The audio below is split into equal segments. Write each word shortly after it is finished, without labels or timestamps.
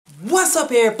What's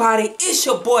up, everybody? It's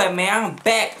your boy, man. I'm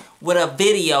back with a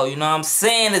video, you know what I'm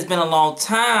saying? It's been a long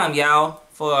time, y'all,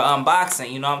 for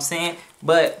unboxing, you know what I'm saying?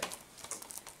 But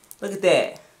look at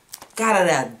that. Got it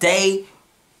a day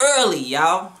early,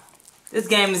 y'all. This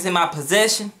game is in my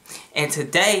possession, and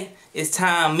today it's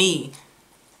time me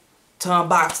to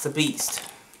unbox the beast.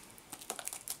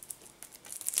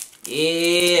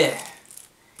 Yeah.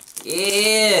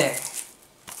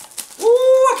 Ooh,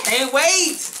 I can't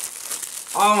wait.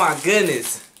 Oh my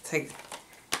goodness.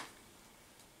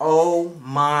 Oh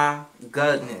my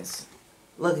goodness.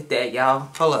 Look at that, y'all.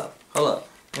 Hold up.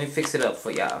 Let me fix it up for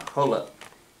y'all. Hold up.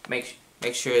 Make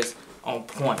sure it's on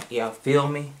point. Y'all feel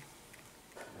me?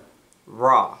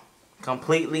 Raw.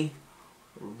 Completely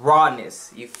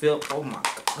rawness. You feel? Oh my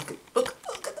god. Look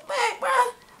at the bag,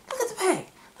 bruh. Look at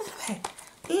the bag.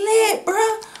 Lit,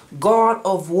 bruh. God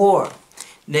of War.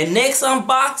 The next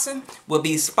unboxing will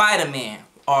be Spider-Man,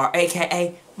 or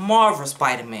aka Marvel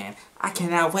Spider-Man. I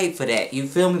cannot wait for that, you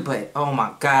feel me? But oh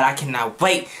my god, I cannot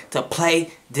wait to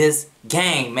play this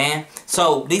game, man.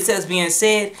 So this has being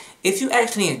said, if you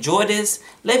actually enjoy this,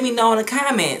 let me know in the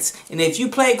comments. And if you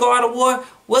play God of War,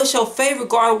 what's your favorite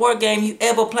God of War game you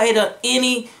ever played on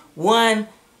anyone,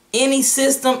 any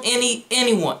system,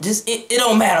 anyone? Just it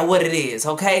don't matter what it is,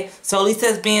 okay? So at least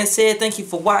that's being said, thank you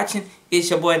for watching. It's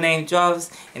your boy named Jarvis,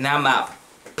 and I'm out.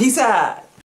 Peace out.